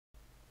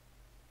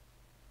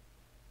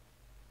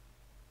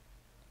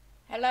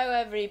Hello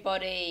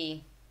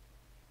everybody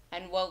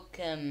and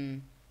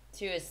welcome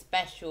to a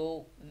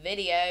special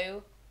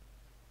video.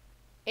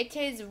 It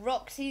is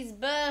Roxy's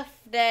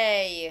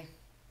birthday.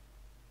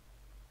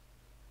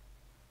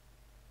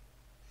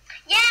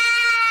 Yay!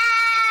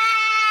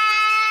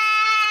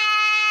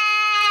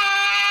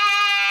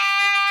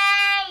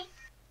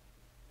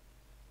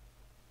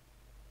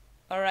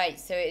 Alright,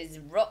 so it is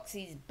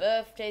Roxy's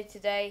birthday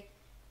today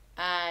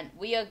and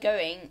we are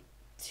going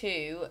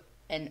to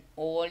an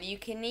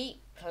all-you-can-eat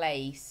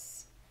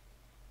place,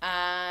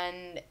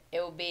 and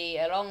it will be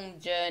a long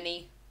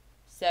journey,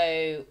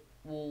 so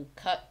we'll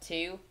cut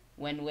to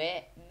when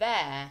we're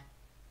there.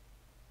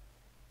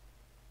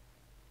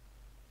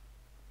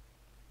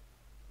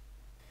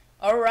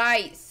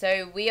 Alright,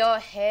 so we are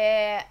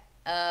here.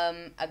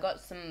 I got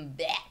some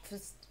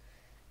breakfast,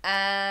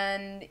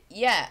 and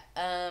yeah,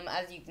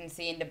 as you can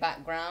see in the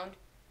background,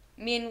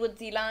 me and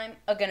Woodsy Lime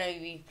are gonna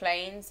be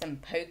playing some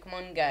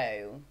Pokemon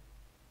Go.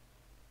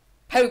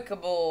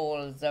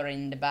 Pokeballs are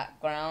in the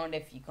background.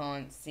 If you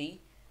can't see,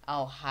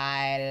 I'll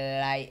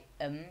highlight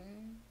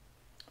them.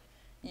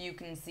 You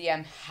can see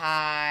I'm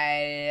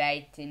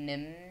highlighting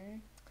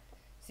them.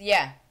 So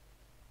yeah,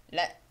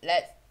 let's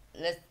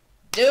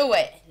do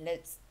it.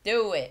 Let's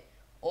do it.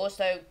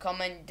 Also,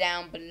 comment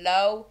down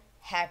below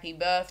happy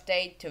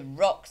birthday to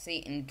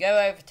Roxy and go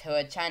over to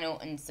her channel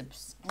and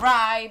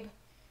subscribe.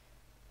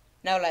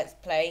 Now let's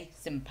play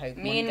some Pokemon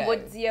Go. Me and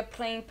Woodsy are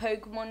playing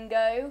Pokemon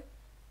Go.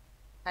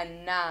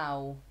 And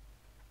now,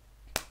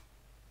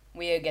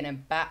 we are going to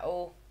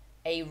battle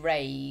a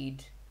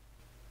raid.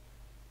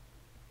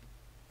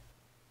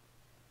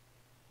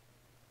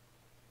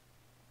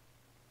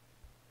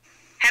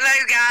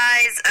 Hello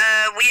guys,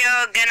 we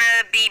are going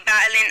to be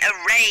battling a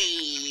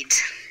raid,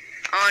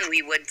 aren't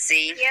we,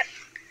 Woodsy? Yep.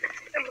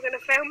 And we're going to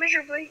fail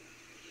miserably.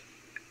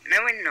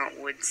 No, we're not,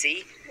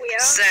 Woodsy. We are.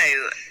 So,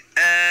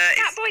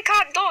 that boy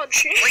can't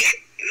dodge. Wait,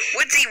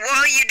 Woodsy, what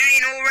are you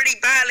doing already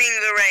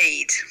battling the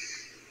raid?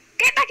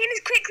 Get back in as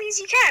quickly as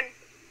you can.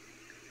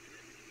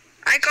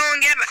 I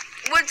can't get back.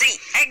 Woodsy,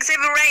 exit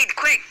the raid,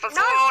 quick,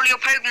 before all your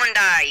Pokemon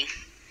die.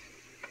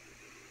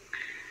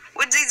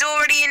 Woodsy's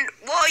already in.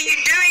 What are you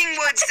doing,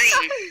 Woodsy?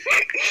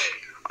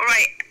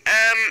 Alright,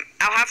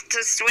 I'll have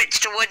to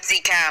switch to Woodsy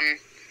Cam.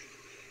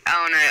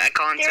 Oh no, I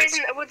can't There switch.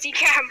 isn't a Woodsy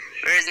Cam.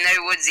 There is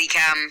no Woodsy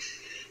Cam.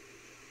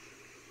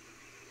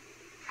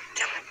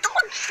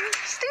 Dodge,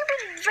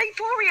 stupid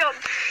Vaporeon.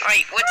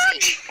 Alright,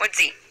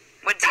 Woodsy.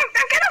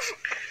 Don't get off.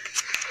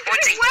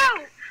 Woodsy. Well.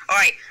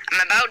 Alright, I'm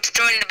about to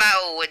join the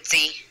battle,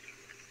 Woodsy.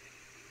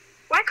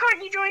 Why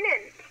can't you join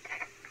in?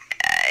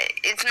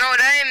 It's not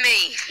letting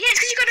me. Yeah, it's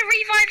because you got to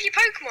revive your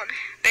Pokemon.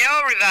 They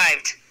are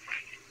revived.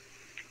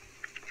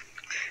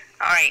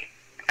 Alright,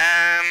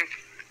 I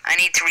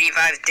need to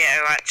revive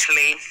Ditto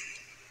actually.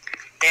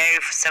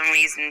 Ditto for some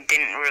reason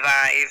didn't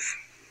revive.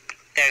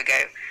 There we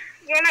go.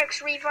 Yeah, no,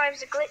 because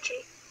revives are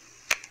glitchy.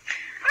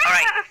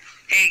 Alright,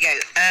 here you go.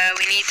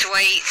 We need to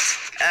wait,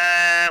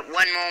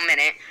 1 more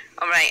minute.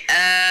 Alright,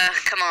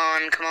 come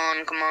on. I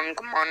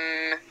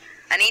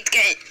need to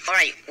get it.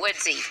 Alright,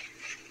 Woodsy.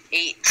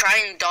 Try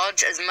and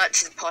dodge as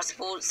much as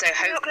possible, so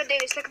I'm not going to do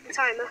this, look at the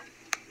timer.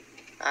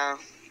 Oh.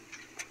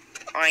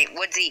 Alright,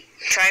 Woodsy,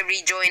 try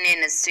rejoin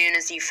in as soon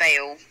as you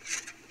fail.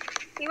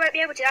 You won't be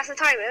able to, that's the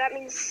timer. That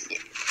means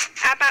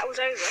our battle's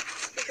over.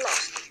 We've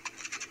lost.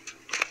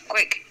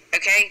 Quick,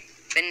 okay?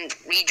 Then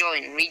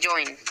rejoin.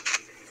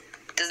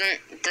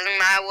 Doesn't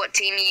matter what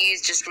team you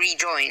use, just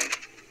rejoin.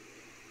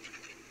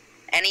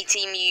 Any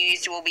team you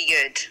use will be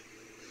good.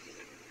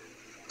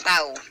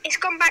 Battle. It's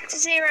gone back to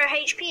 0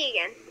 HP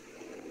again.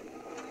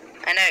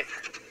 I know.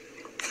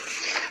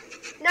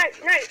 No.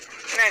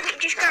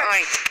 Just go.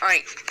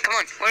 Alright. Come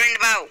on. We're in the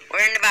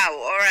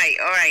battle.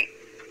 Alright.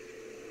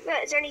 Look,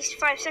 there's only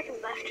 5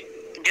 seconds left.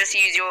 Just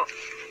use your...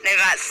 No,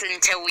 that's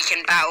until we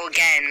can battle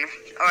again.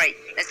 Alright,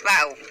 let's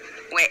battle.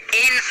 We're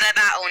in the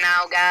battle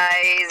now,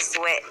 guys.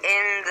 We're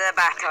in the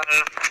battle.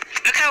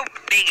 Look how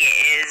big it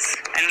is.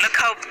 And look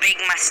how big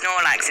my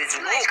Snorlax is.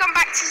 Look, it's gone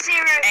back to 0.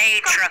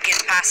 A truck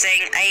is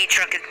passing,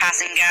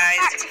 guys.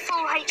 Back to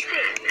full HP.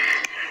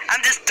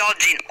 I'm just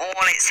dodging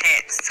all its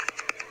hits.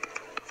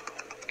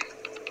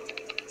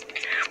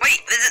 Wait,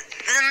 there's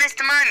a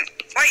Mr. Mime.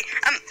 Wait,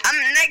 I'm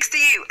next to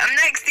you.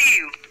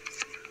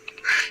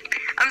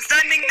 I'm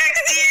standing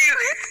next to you.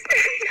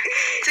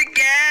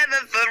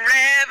 Together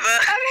forever.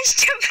 I'm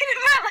just jumping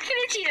about like an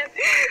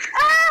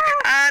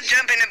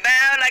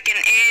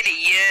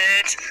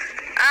idiot.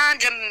 I'm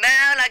jumping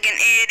about like an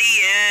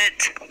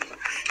idiot.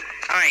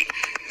 Alright.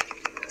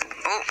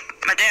 Oh,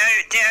 my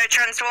Ditto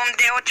transform.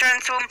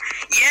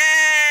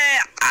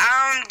 Yeah,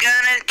 I'm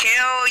gonna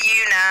kill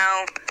you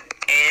now.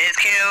 It's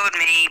killed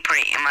me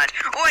pretty much.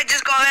 Oh, I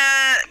just got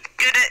a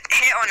good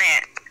hit on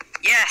it.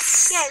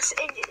 Yes. Yes,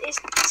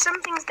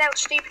 something's dealt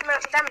stupid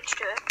amounts of damage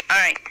to it.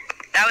 Alright,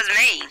 that was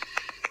me.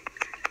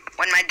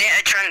 When my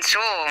Ditto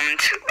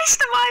transformed.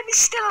 Mr. Mime is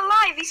still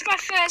alive. He's my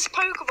first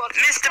Pokemon.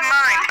 Mr.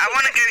 Mime, I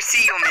want to go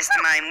see your Mr.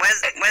 Mime.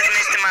 Where's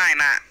Mr. Mime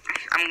at?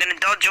 I'm gonna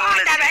dodge all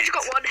his damn it, I hits. just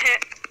got 1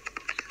 hit.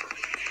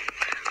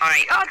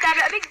 Alright. Oh damn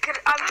it!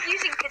 I'm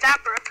using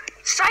Kadabra.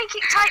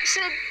 Psychic types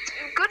are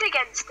good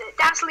against it.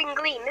 Dazzling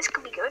Gleam. This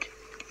could be good.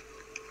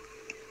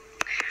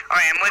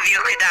 Alright, I'm with you,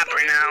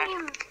 Kadabra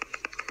now.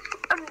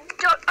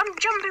 I'm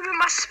jumping with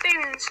my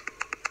spoons.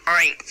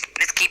 Alright,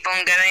 let's keep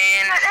on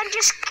going. Right, then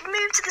just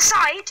move to the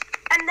side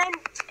and then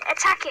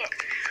attack it.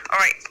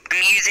 Alright,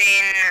 I'm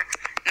using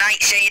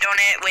Nightshade on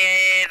it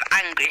with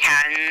Angry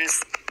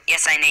Hands.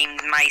 Yes, I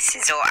named my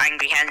scissor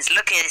Angry Hands.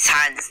 Look at his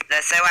hands,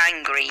 they're so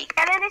angry.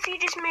 And then if you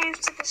just move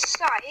to the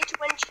side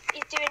when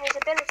he's doing his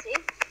ability.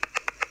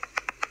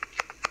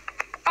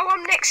 Oh,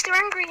 I'm next to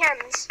Angry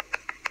Hands.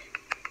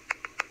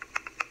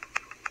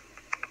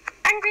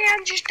 Angry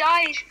Hands just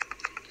died.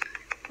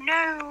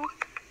 No,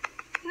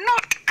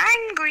 not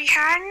Angry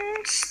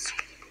Hands.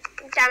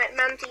 Damn it,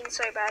 Mantine's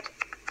so bad.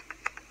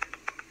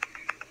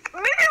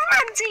 Move,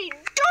 Mantine!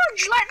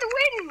 Dodge like the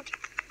wind!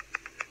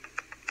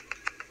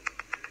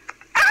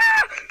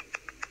 Ah!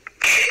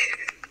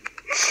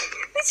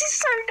 This is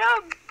so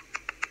dumb.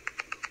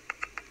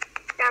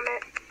 Damn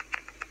it.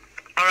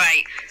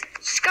 Alright.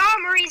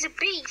 Skarmory's a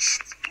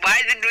beast.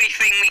 Why did we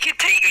think we could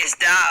take this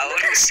down?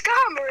 Look at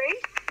Skarmory.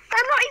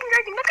 I'm not even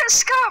joking. Look at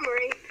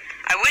Skarmory.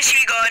 I wish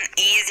we got an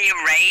easier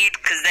raid,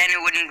 because then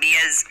it wouldn't be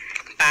as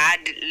bad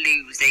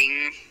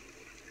losing.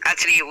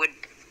 Actually, it would...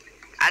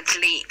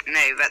 Actually,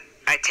 no, but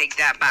I take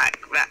that back.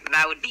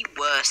 That would be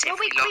worse if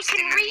we lost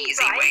in the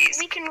easy ways.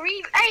 We can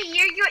Hey,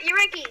 you got your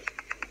Eggy.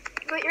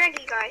 You got your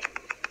Eggy guy.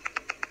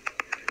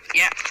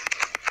 Yeah.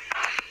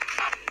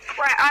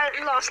 Right, I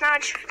lost. Now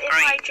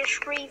I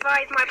just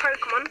revive my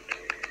Pokemon.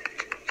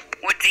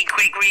 Woodsy,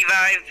 quick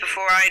revive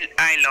before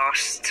I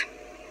lost.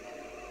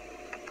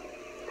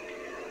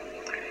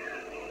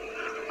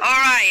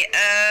 Alright,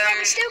 Yeah,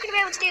 we're still going to be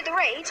able to do the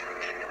raid.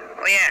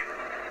 Oh yeah.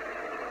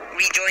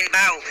 Rejoin the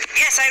battle.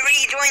 Yes, I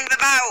rejoined the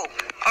battle.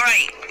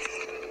 Alright.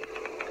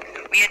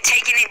 We are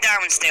taking it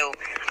down still.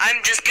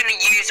 I'm just gonna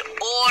use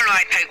all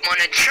my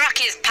Pokemon. A truck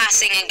is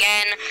passing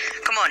again.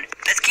 Come on,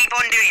 let's keep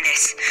on doing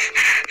this.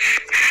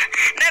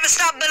 Never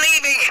stop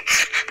believing.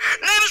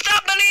 Never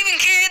stop believing,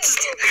 kids.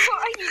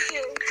 What are you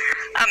doing?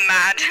 I'm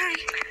mad.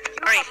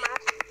 Alright.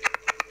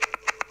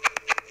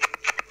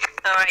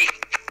 Alright.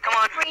 Come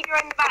on.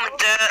 Rejoin the Come on, battle.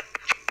 Derp.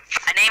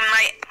 I named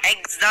my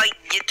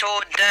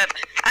Executor Derp.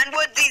 And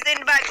Woodsy's in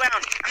the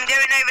background. I'm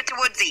going over to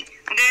Woodsy.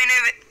 I'm going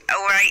over...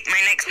 Alright,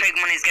 my next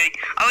Pokemon is going...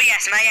 Oh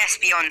yes, my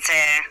Espeon's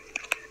here.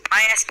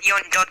 My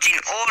Espeon dodging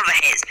all the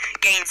hits.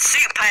 Getting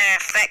super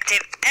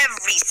effective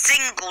every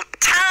single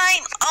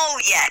time. Oh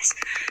yes.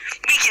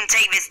 We can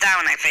take this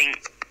down, I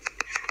think.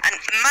 And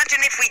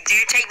imagine if we do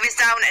take this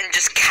down and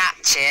just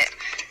catch it.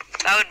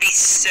 That would be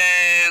so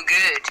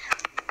good.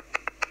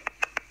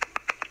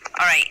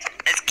 Alright,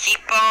 let's keep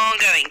on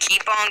going,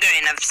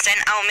 I've sent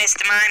out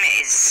Mr. Mime,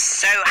 it is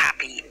so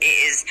happy. It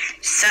is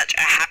such a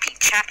happy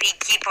chappy.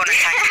 Keep on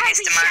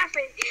attacking Mr.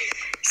 Mime.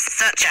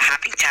 Such a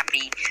happy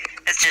chappy.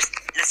 Let's just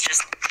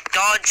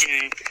dodge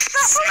and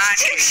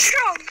smash too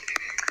strong.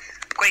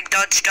 Quick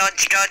dodge. Oh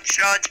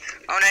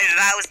no,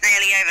 that was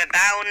nearly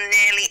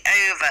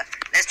over.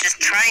 Let's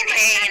just try and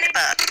hit in the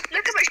butt.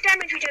 Look how much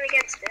damage we do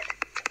against it.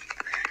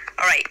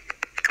 Alright,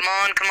 come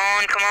on.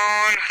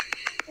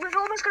 We've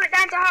almost got it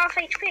down to half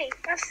HP.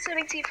 That's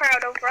something to be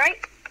proud of, right?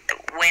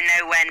 We're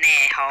nowhere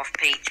near half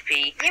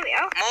HP. Here we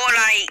are. More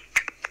like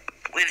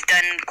we've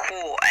done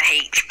quarter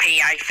HP,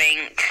 I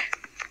think.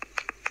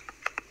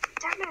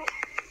 Damn it.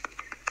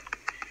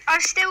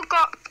 I've still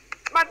got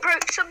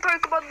some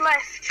Pokemon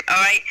left.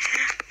 Alright.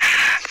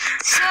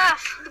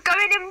 Surf.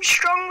 Going in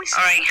strong with Surf.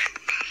 Alright.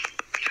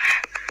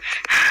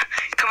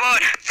 Come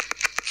on.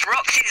 It's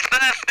Roxy's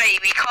birthday.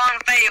 We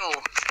can't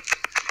fail.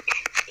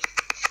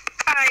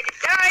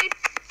 Died.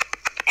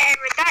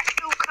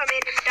 Aerodactyl come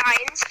in and die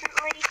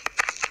instantly.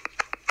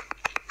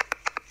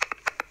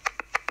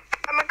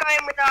 I'm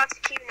going with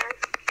Articuno.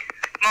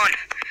 Come on.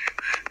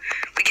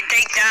 We can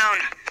take down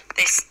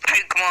this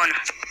Pokemon.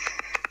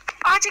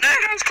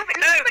 Articuno's coming.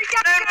 No.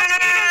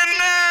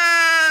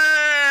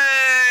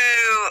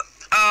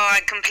 Oh,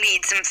 I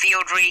completed some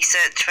field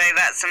research, so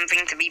that's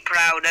something to be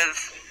proud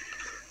of.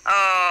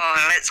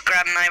 Oh, let's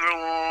grab my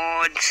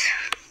rewards.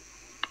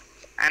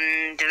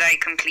 And did I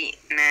complete?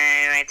 No,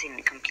 I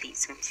didn't complete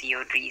some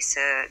field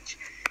research.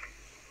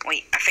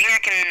 Wait, I think,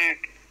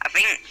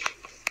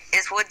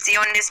 is Woodsy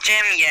on this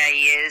gym? Yeah,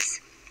 he is.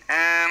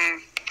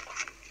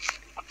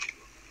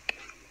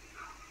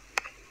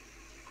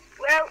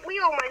 Well, we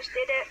almost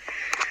did it.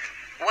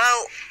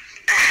 Well,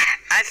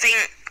 I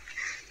think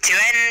to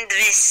end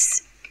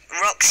this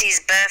Roxy's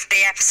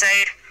birthday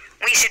episode,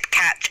 we should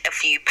catch a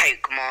few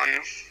Pokemon.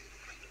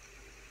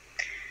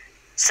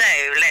 So,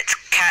 let's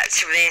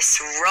catch this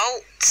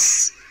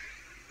Ralts,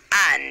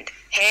 and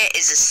here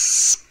is a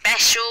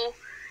special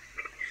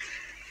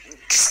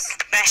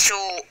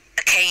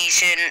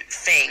occasion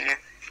thing.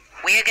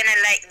 We're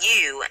gonna let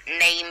you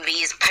name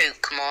these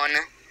Pokemon.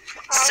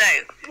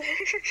 So,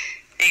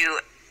 you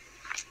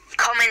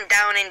comment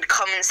down in the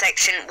comment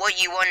section what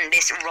you want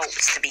this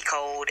Ralts to be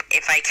called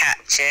if I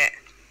catch it.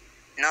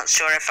 Not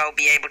sure if I'll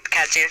be able to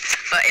catch it,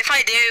 but if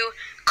I do,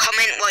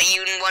 comment what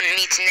you want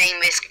me to name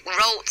this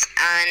Rolt,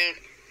 and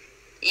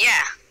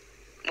yeah.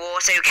 We'll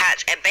also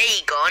catch a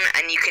Bagon,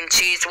 and you can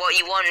choose what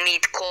you want me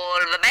to call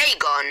the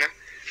Bagon.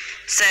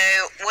 So,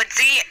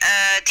 Woodsy,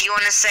 do you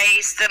want to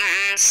say some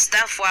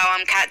stuff while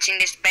I'm catching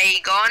this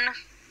Bagon?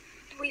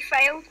 We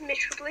failed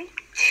miserably.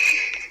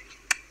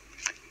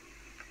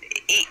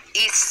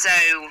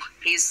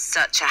 He's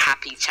such a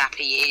happy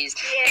chappy, he is.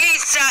 Yeah.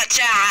 He's such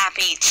a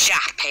happy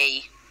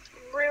chappy.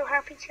 Real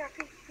happy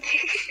chappy.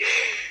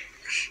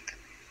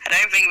 I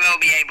don't think they'll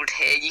be able to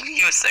hear you,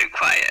 you're so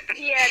quiet.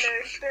 Yeah, no,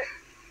 but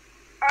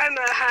I'm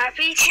a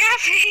happy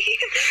chappy.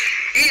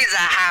 He's a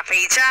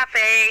happy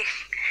chappy.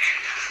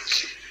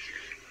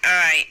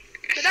 Alright.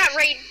 But that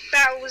raid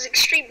battle was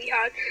extremely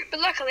hard. But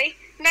luckily,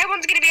 no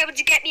one's going to be able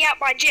to get me out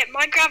my gym.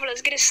 My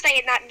Graveler's going to stay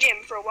in that gym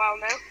for a while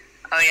now.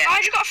 Oh yeah. I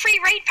just got a free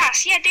raid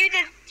pass. Yeah,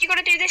 you got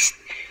to do this.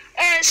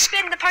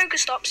 Spin the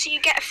Pokestop so you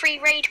get a free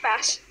raid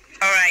pass.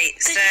 Alright,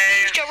 So so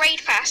you used your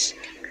raid pass.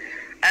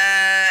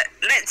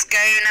 let's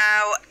go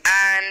now,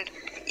 and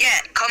yeah,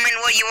 comment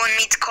what you want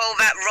me to call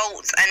that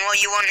Rolt and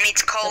what you want me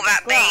to call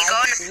that Subscribe,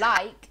 Bagon.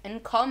 like,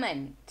 and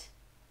comment.